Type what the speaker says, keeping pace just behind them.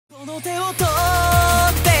その手を取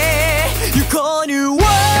って行こうには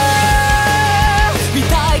未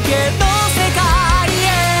体験の世界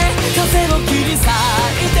へ風の切り裂い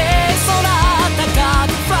て空高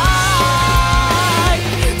くフライ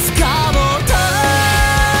掴もうと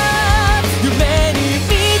夢に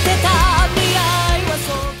見てた未来は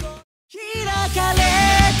そこ開かれ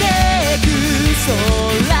てく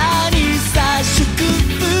空にさ祝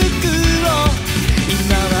福を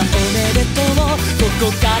今はおめでとうこ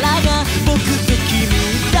こからが僕と君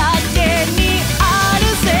だけにある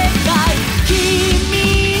世界君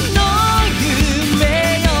の夢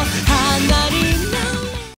よ花にな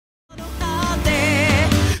れ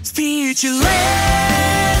スピーチレ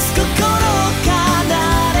ス心離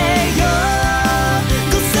れよ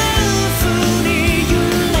五線譜に揺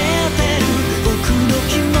れてる僕の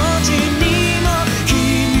気持ちにも君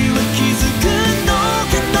は気づくの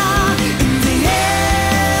かな In the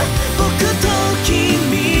air 僕と君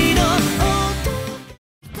の音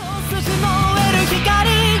一筋燃える光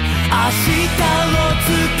明日をつ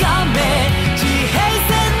かめ地平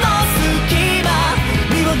線の隙間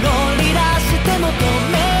身を乗り出して求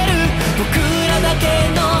める僕らだけ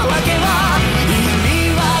のわけは意味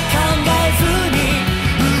は考えずに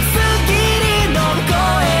薄切りの声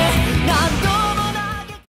何度も投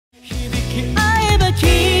げ響き合えばき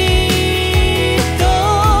っと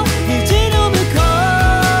虹の向こ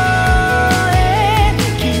うへ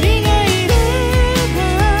君がいれば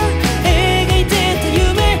描いてた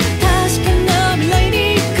夢確かな未来に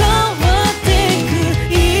変わっていく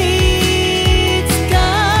いつか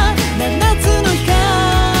七つの光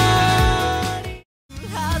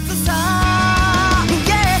はずさ、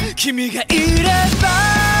yeah、君がいれば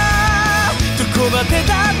どこまで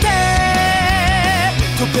だって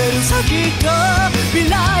飛べる先と未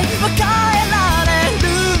来は変えられる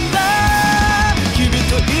んだ君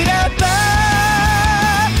といれば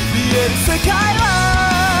見える世界は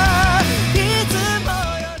いつも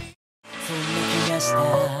よりそんな気がした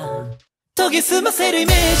研ぎ澄ませるイ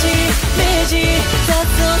メージ雑音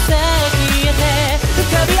さえ消えて浮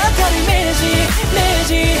かび上がるイメー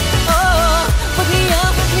ジ Oh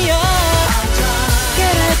me up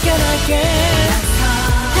Get up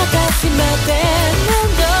果しまって何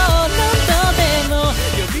度でも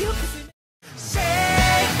呼び起こす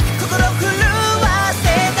Shake 心震わせ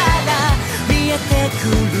たら見えてく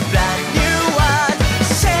る Brand new one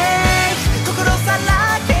Shake 心さら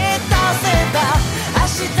け出せば明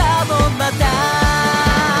日もまた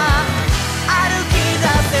歩き出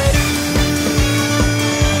せる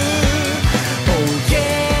Oh yeah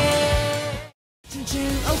チンチン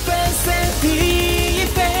オフェンス and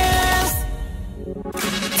defense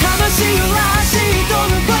魂をらしいドル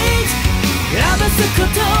ブレイド余すこ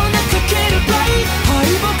となく切るブレイド敗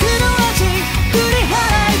北の味振り払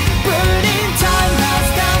い Burning time has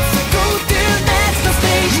come So go to next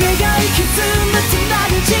stage 願い絆つな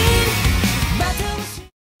ぐ陣また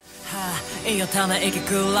はしいいよため息く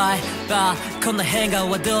らいバーこんな変顔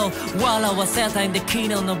はどう笑わせたいんで昨日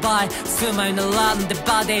の倍住まい並んで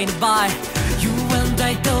バディの倍言わんだ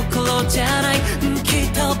いどころじゃないき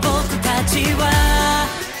っと僕たちは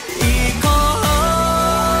行こう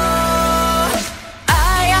I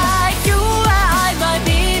you I might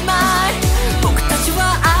be mine 僕たちは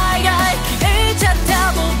消えちゃっ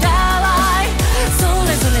たもんだわいそ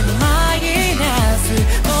れぞれのマイナス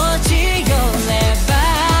持ち寄れば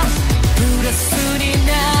プラスに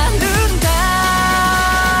なるんだ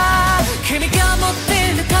君が持って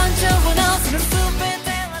る感情を乗せる全て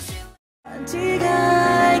は違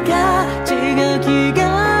いが違う気が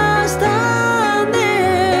したね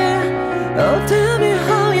Oh tell me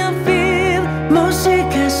how you feel もし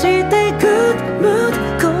かして Good mood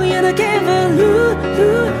今夜だけはル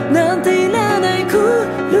ーなんていらないクー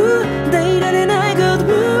ルでいられない Good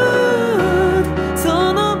mood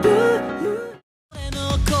そのブルー俺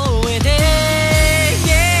の声で、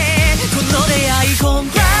yeah、この出会いコン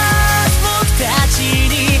グラス僕たち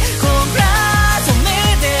にコングラスおめ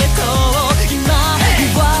でとう今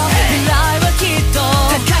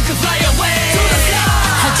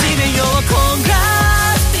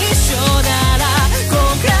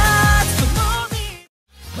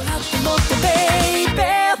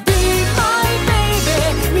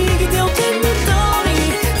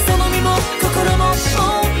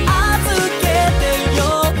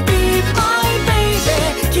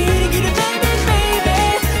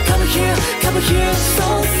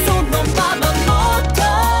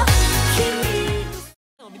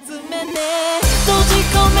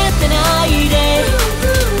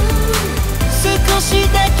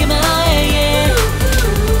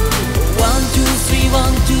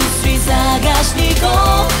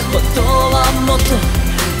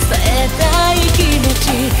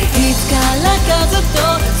いつからかずっと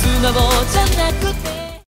素直じゃなくて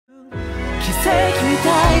奇跡みた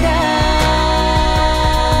いだ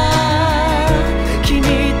君と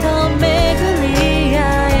巡り合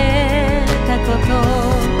えたこと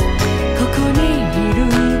ここにいる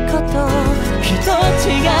こと人違い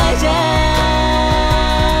じゃ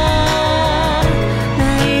な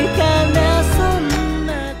いかなそん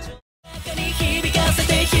な中に響かせ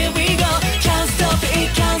て Here we go Can't stop it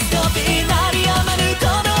can't stop it 鳴りやまぬ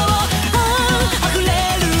鼓動溢れる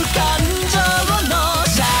感情の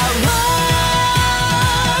シャワ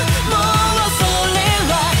ーもうそれ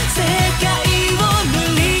は世界を塗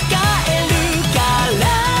り替えるから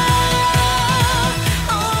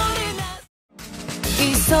い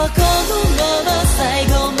っそこのまま最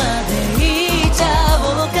後までいっちゃお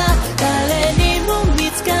うか誰にも見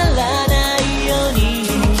つからないように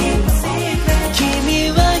君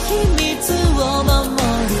は秘密を守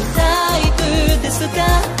るタイプですか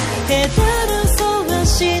下手な嘘は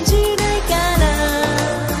信じないから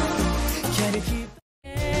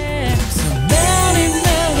So Merry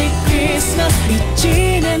Merry Christmas 一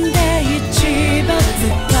年で一番世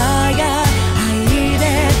界が愛で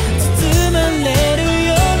包まれる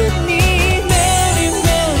夜に Merry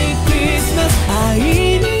Merry Christmas 会い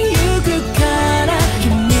に行くから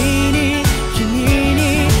君に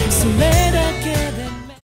それだけで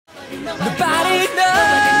Nobody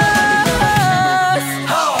knows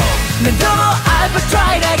何度も I've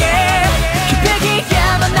tried again 響き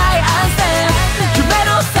やまないアンセム夢の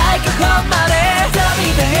最高峰まで二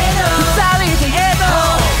人でとか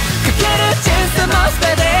けるチェンスも全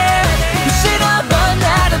て後ろもな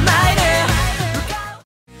らないね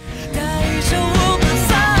大丈夫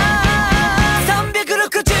さ365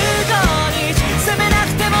日責めなく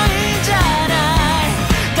てもいいんじゃない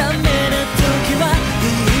ダメな時は言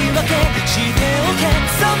い訳しておけ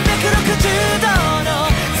360度の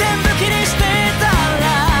全部気にしてたら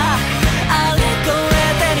あれこれ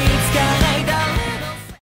手につかない誰の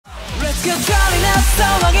Let's go jollyな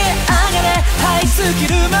騒げ上がれハイスキ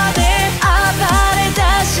ルまで暴れ出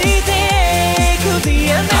していく DNA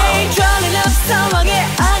Jollyな騒げ上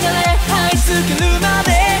がれハイスキルま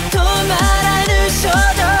で止まらぬ衝動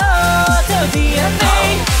と DNA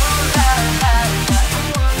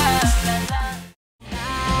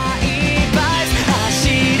走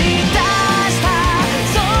り出した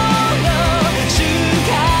その瞬間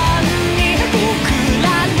に僕ら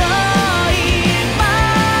の今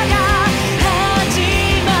が始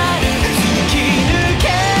まる突き抜け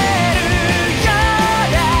るよう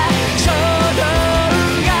な衝動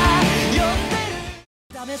が呼んでる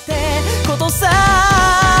ダメってことさ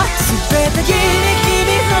全て君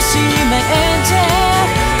欲しいマイエンジェル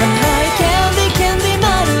甘いキャンディーま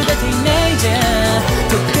るでティーネイジャー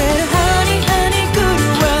溶けるハニーハニー狂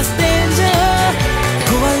わすデンジャー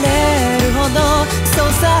壊れるほどそう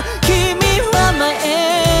さ君はマイ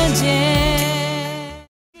エンジェル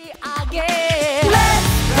Let's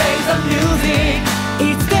play the music い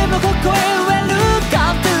つでもここへ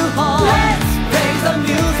Welcome to home Let's play the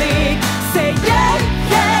music Say yeah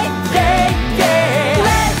yeah yeah yeah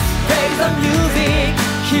Let's play the music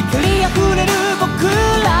光あふれる僕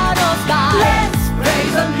らのスタイル Let's play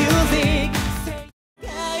the music 世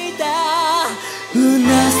界だうな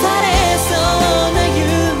されそうな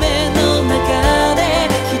夢の中で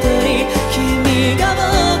一人君が僕を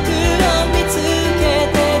見つけ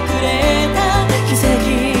てくれた奇跡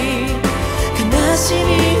悲しみ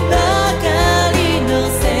ばかりの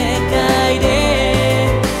世界で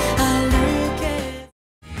歩け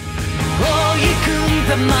追い組んだ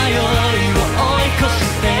迷いを追い越し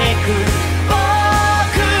てく僕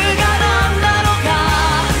が何なのか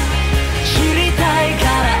知りたいから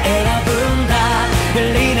選ぶんだや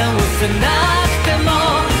り直せなくても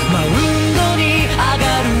マウンドに上が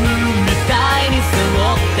るみたいに背負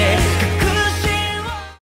って確信を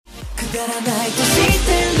くだらないと知って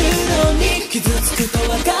るのに傷つくと分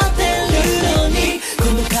かってるのにこ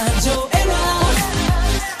の感情エラー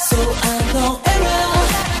そうエラー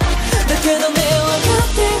だけどね分かっ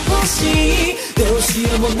てほしいどうしよ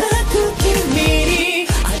うもなく君に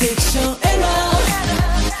アディクションエラー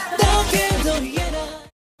だけど言えない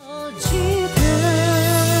自分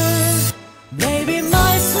Baby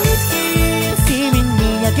my sweetie 君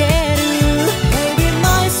にあげる Baby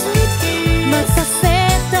my sweetie 待たせ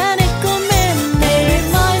たねごめんね Baby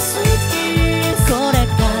my sweetie これ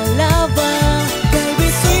からは Baby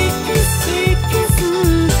sweet kiss sweet kiss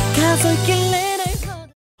数えきれないほど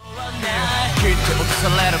きっと落とさ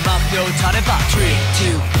れるマップを打たれば 3, 2,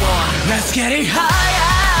 1 Let's get it higher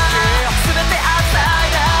全てアウトサイ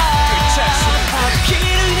ダー気抜い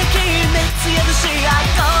て熱宿し合い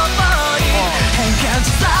こぼい変化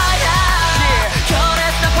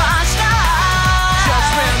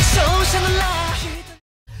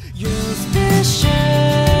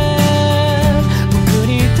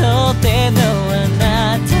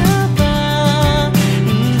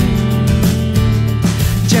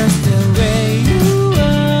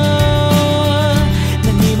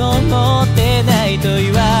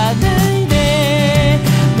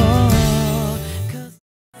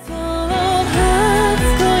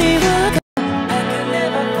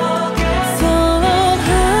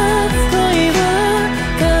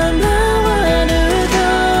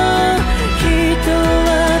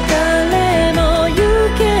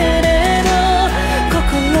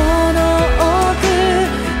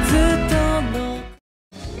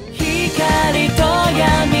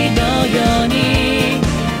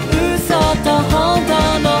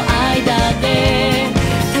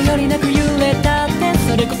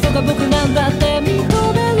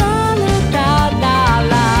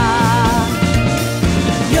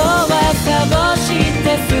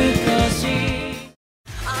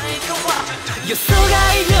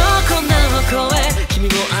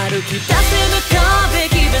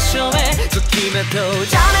今と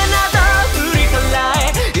邪念など振り払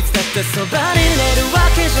え、いつだってそばにいれるわ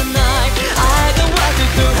けじゃない。 I don't want to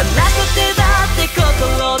do 話しってだって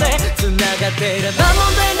心で繋がっていれば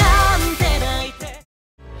問題なんてないって。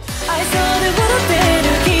愛想で笑って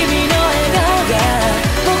る君の笑顔が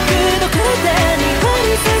僕の体に入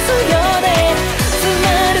りせすようで、つ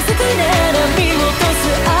まる世界なら見落と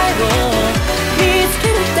す愛を見つ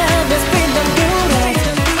けるため Spin the moonlight。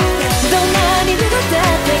 どんなに願った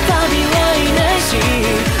って神はいないし、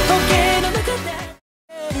ボケの中で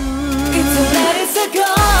いつなりさご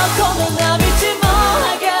この道も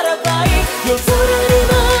上がらばいい。夜空に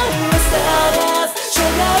舞うスターダンス、将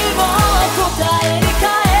来も答えに変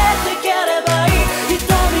えてければいい。瞳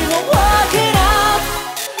のわけな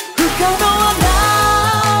不可能はな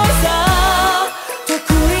いさ、得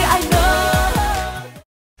意 I know。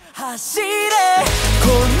 走れこ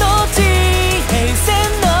の地平線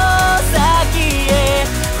の先へ、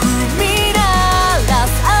踏み鳴らす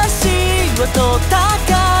足音高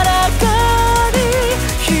らかに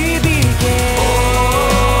響け。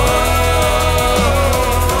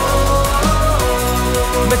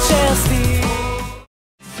 Majesty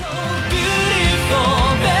So beautiful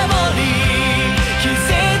memory。 季節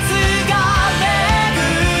が巡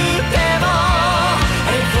っても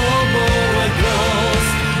I for more close。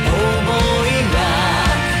 想いは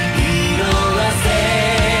色あせ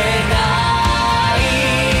ない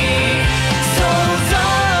想像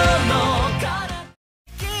の彼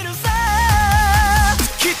生きるさ、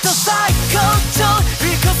きっと最高潮理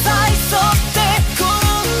解さえそってこの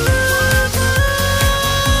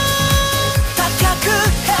高く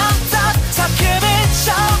ハンザ叫べち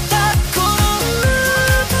ゃったこの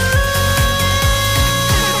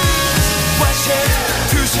One shake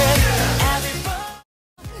two shake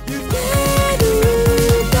everybody 揺れる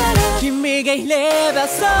から君がいれば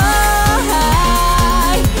そう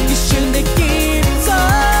一瞬できるそう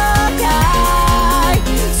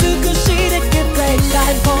少しだけプレイタ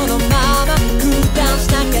イムこのまま空断し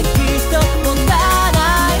なきゃきっと問題な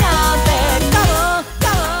いなんて Come on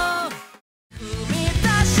come on 踏み出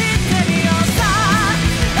してみようさ、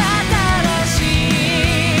新しい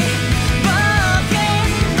冒険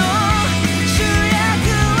の主役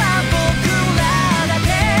は僕らだけ。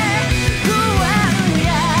不安や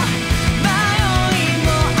迷いも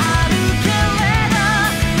あるけれど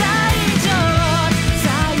大丈夫さ、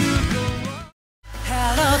行こう。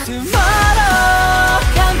Hello tomorrow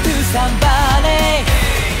come to somebody。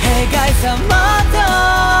 Hey guys もっと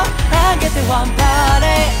上げて one party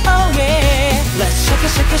oh yeah。 Let's shake it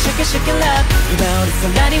shake it shake it shake it up。 今よりさ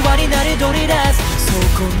らに輪になり取り出す、そう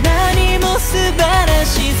こんなにも素晴ら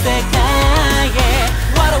しい世界へ。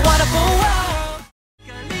 What a wonderful world。 光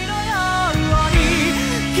のように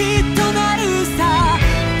きっとなるさ、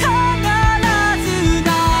必ずな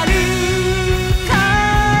るから。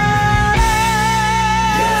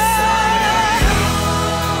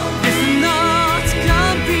 It's not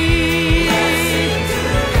complete。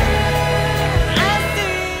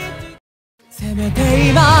 せめて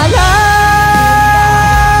今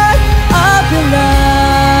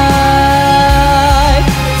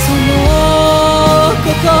その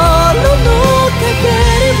心の陰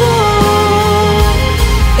を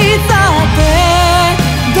いざって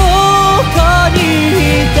どこに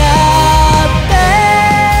いたって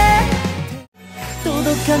届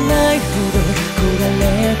かないほど焦が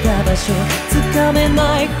れた場所、つかめな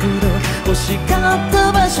いほど欲しかった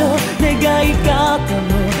場所、願い方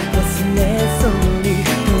も忘れそうに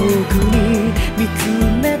遠くに見つ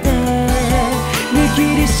めて握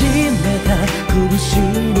りしめた拳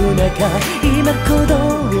の中、今鼓動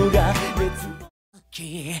が熱のき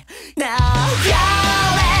流れ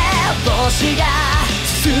星が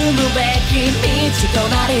進むべき道と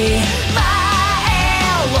なり、前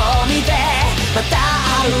を見てまた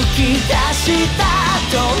歩き出した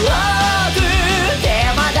道具で、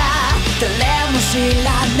まだ誰も知ら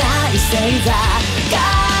ない星座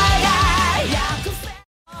輝く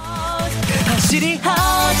走り始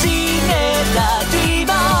めた今、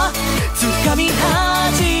掴み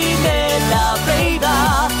始めたベイバ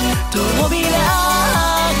ー、飛び上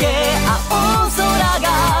げ青空が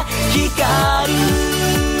光る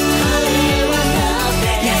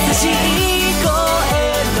優しい声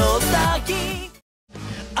の先、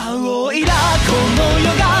青いらこの世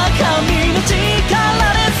が神の力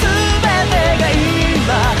で全てが今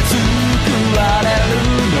救われ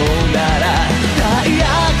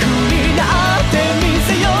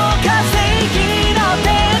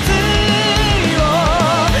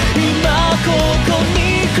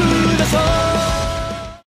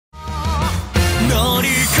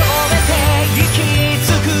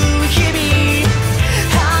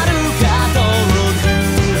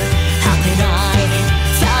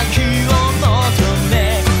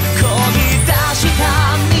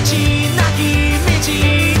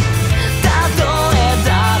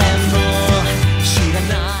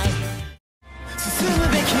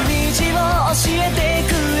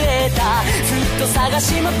と探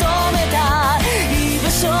し求めた居場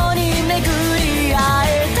所に巡り会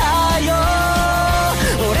えたよ。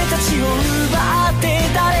俺たちを奪って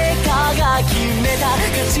誰かが決めた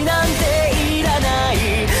価値なんていらない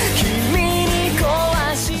君に壊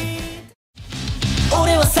し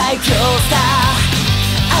俺は最強さ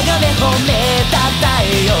あがめ褒めたたえ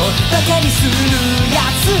よバカにする奴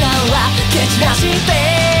らは蹴散らして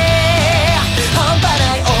半端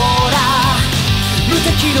ないオーラ無敵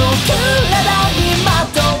の体にま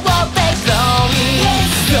とって Glory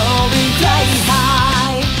Glory Fly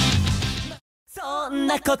High そん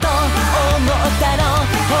なこと思ったの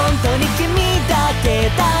本当に君だけ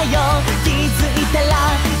だよ気づいたら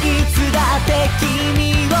いつだって君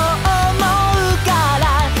を思うから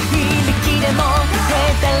いびきでもヘ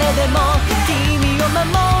タレでも君を守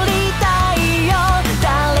りたいよ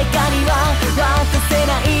誰かには渡せな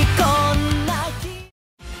いこんな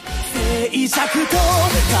静寂と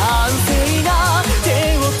完成が手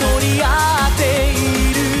を取り合ってい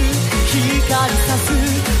る光さす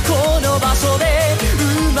この場所で生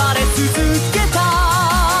まれ続けた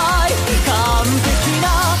い完璧な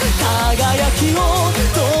輝きを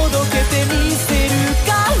届けてみせるか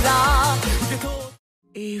ら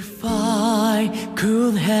If I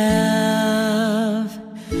could have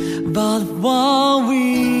but one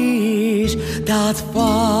wish that's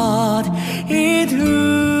what it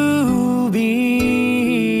would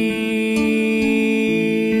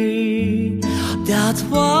be that's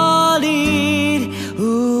what it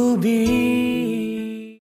would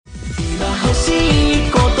be 今欲しい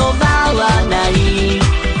言葉はない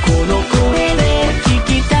この声で聞き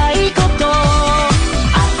たいこと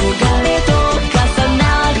憧れと重な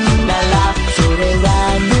るならそれは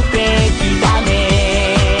無敵だね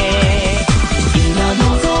今望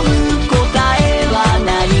む答えは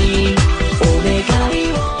何お願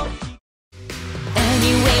いを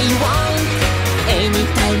Anyway you want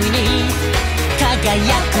anytime you need 輝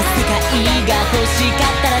く世界が欲しか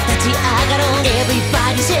ったら立ち上がろう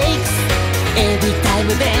Everybody shakes Every time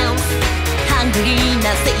we dance ハングリーな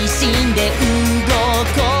精神で動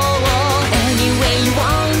こう Anyway you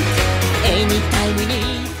want Anytime we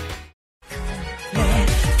need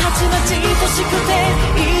たちまち愛しくて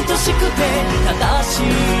愛しくて正しい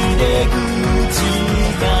出口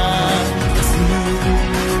が霞む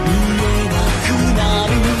見えなくなる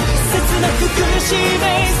切なく苦しいメ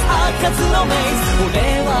イス開かずのメイス俺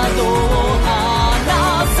はどう話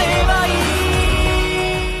せばいい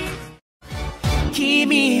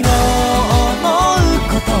君を思う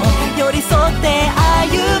こと寄り添って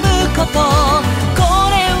歩むことこ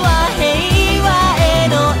れは平和へ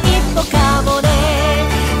の一歩かもね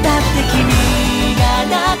だって君が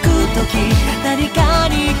泣く時何か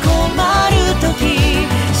に困る時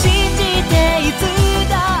信じていつ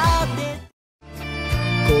だって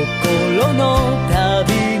心の旅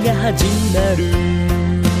が始まる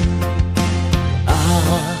あ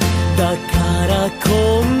あだから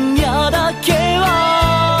今夜だけは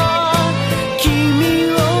君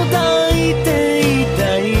を抱いていた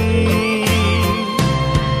い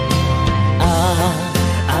あ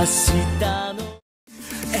あ明日の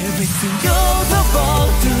Everything goes about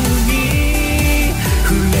to me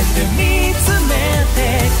触れて見つめて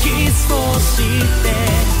キスをして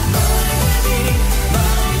My baby, my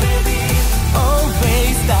baby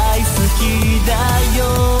Always 大好きだよ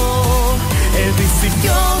Everything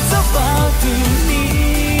goes about to me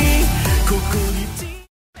ここに女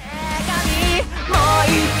神もう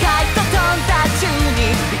一回と飛んだ宙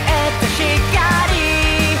に見えた光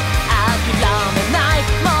諦めない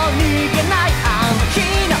もう逃げないあの日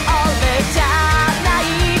の俺じゃない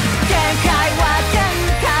限界は限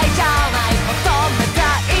界じゃない求めた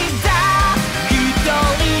いんだ一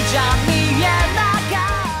人じゃ見えなか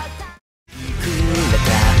ったくれた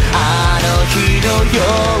あの日のよ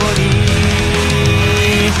うに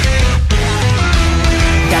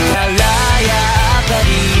だからやっぱり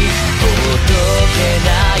ほっとけな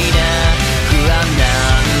いな不安な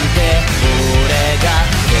んて俺が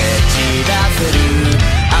蹴散らせる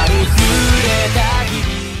ありふれた日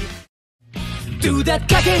々 Do that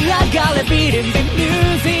駆け上がれ Beating the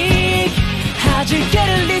music 弾ける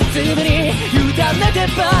リズムに委ねて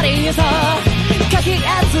バディーさかき集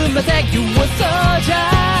めて You are soldier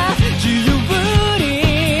自由に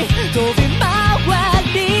飛び回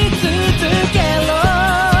り続けろ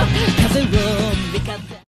風を味方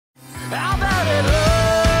暴れろ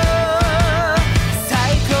最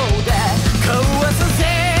高だ壊すぜ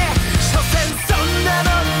所詮そんなも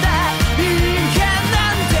んだ人間な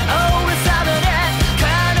んて俺様で叶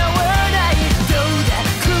わないどうだ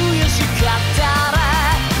悔しかったら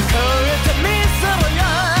超えてみせろよ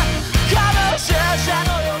この勝者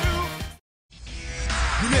の夜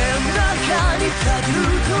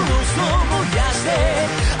燃やして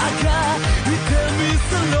赤い髪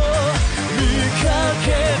そろ見かけ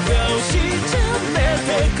倒しちゃねって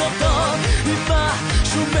こと今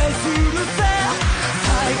証明するぜ最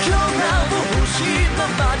強な星ま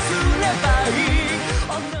ま釣ればいい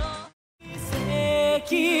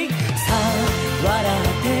奇跡さあ笑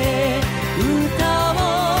って歌お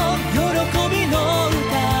う喜びの歌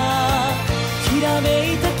きらめ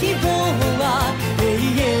いた希望は永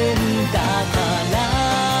遠だから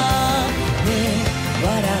ね笑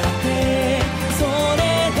ってそれ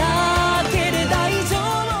だけで大丈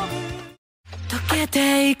夫溶けて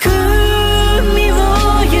いく身を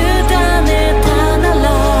委ねたなら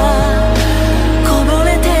こぼれ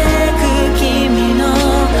てく君の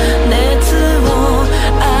熱を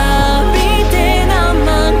浴びて何万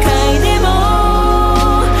回でも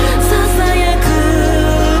ささやく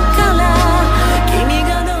から君が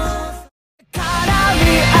の絡み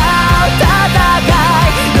合う戦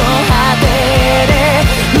いの果てで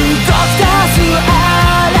動き出す新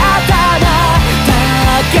たなだ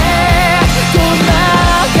けごま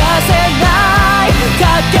かせない駆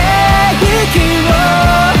け引きを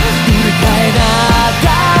振り返なが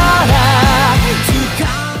ら掴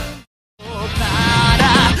んだ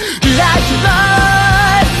Like you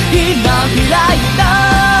like 今未来な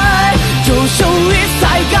い上昇一切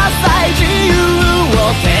が再自由を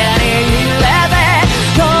手に入れて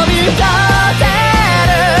飛び立て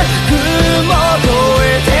る雲を越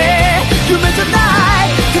えて夢じゃない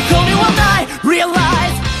過去にはない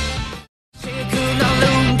Realize しくなる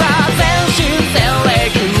んだ全身全霊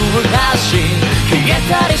空発信消え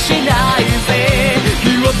たりしないぜ火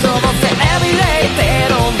を灯せ Everyday 手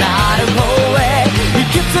のなる方へ行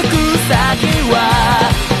き着く先は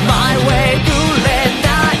My way ぶれな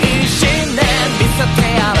い信念見せて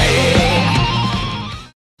やれ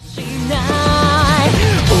しない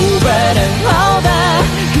Over and over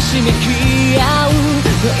ひしめき合う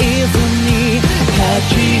ノイズにか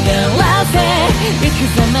き鳴らせ生き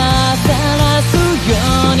様さらすよ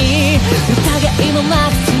うに疑いもな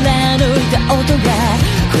く貫いた音が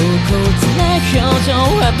恍惚な表情を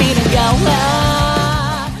浴びながら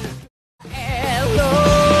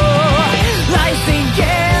Rising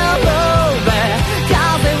yellow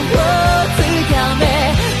風をつかめ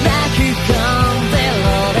泣き込んでろ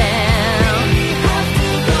れ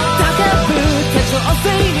高ぶった情勢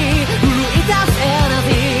に奮い立つ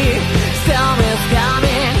Energy Storm is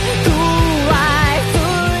coming 食らいつ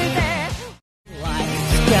いて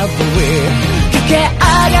Scout the wind 駆け上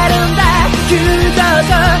がるんだ急上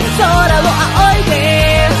昇空を仰いで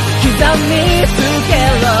刻みつけ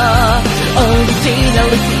ろオリジナル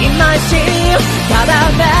ティーマシンただ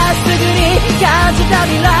まっすぐに感じた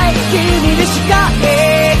未来君にしか見